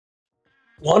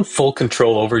Want full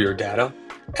control over your data?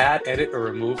 Add, edit, or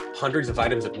remove hundreds of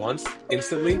items at once,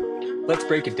 instantly? Let's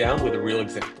break it down with a real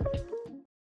example.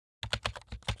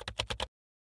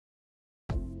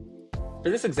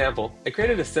 For this example, I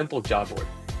created a simple job board.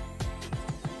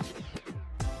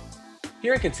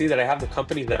 Here I can see that I have the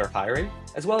companies that are hiring,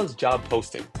 as well as job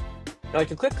posting. Now I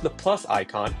can click the plus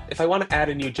icon if I want to add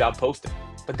a new job posting,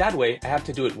 but that way I have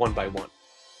to do it one by one.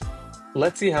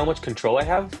 Let's see how much control I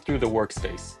have through the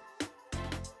workspace.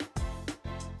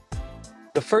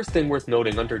 The first thing worth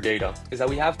noting under data is that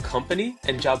we have company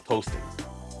and job posting.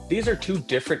 These are two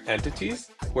different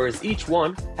entities, whereas each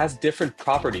one has different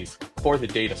properties for the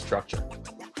data structure.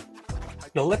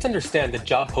 Now let's understand the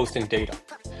job posting data.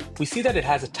 We see that it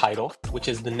has a title, which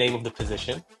is the name of the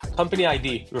position. Company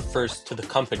ID refers to the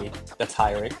company that's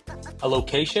hiring. A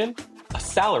location, a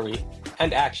salary,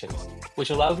 and actions,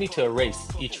 which allows me to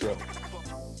erase each row.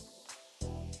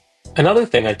 Another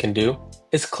thing I can do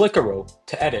is click a row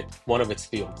to edit one of its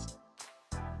fields.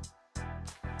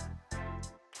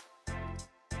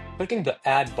 Clicking the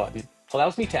Add button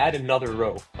allows me to add another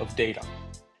row of data.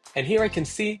 And here I can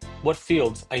see what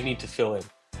fields I need to fill in.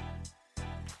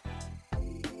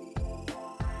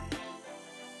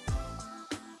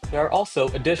 There are also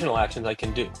additional actions I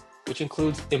can do, which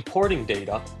includes importing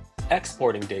data,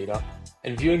 exporting data,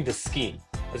 and viewing the scheme,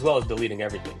 as well as deleting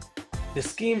everything. The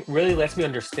scheme really lets me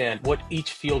understand what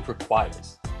each field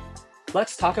requires.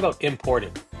 Let's talk about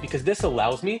importing, because this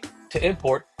allows me to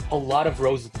import a lot of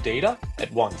rows of data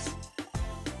at once.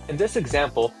 In this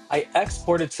example, I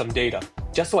exported some data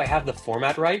just so I have the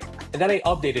format right, and then I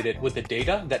updated it with the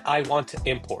data that I want to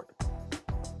import.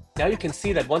 Now you can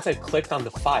see that once I clicked on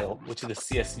the file, which is the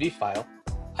CSV file,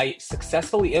 I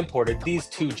successfully imported these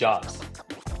two jobs.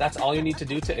 That's all you need to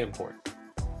do to import.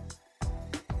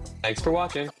 Thanks for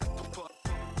watching.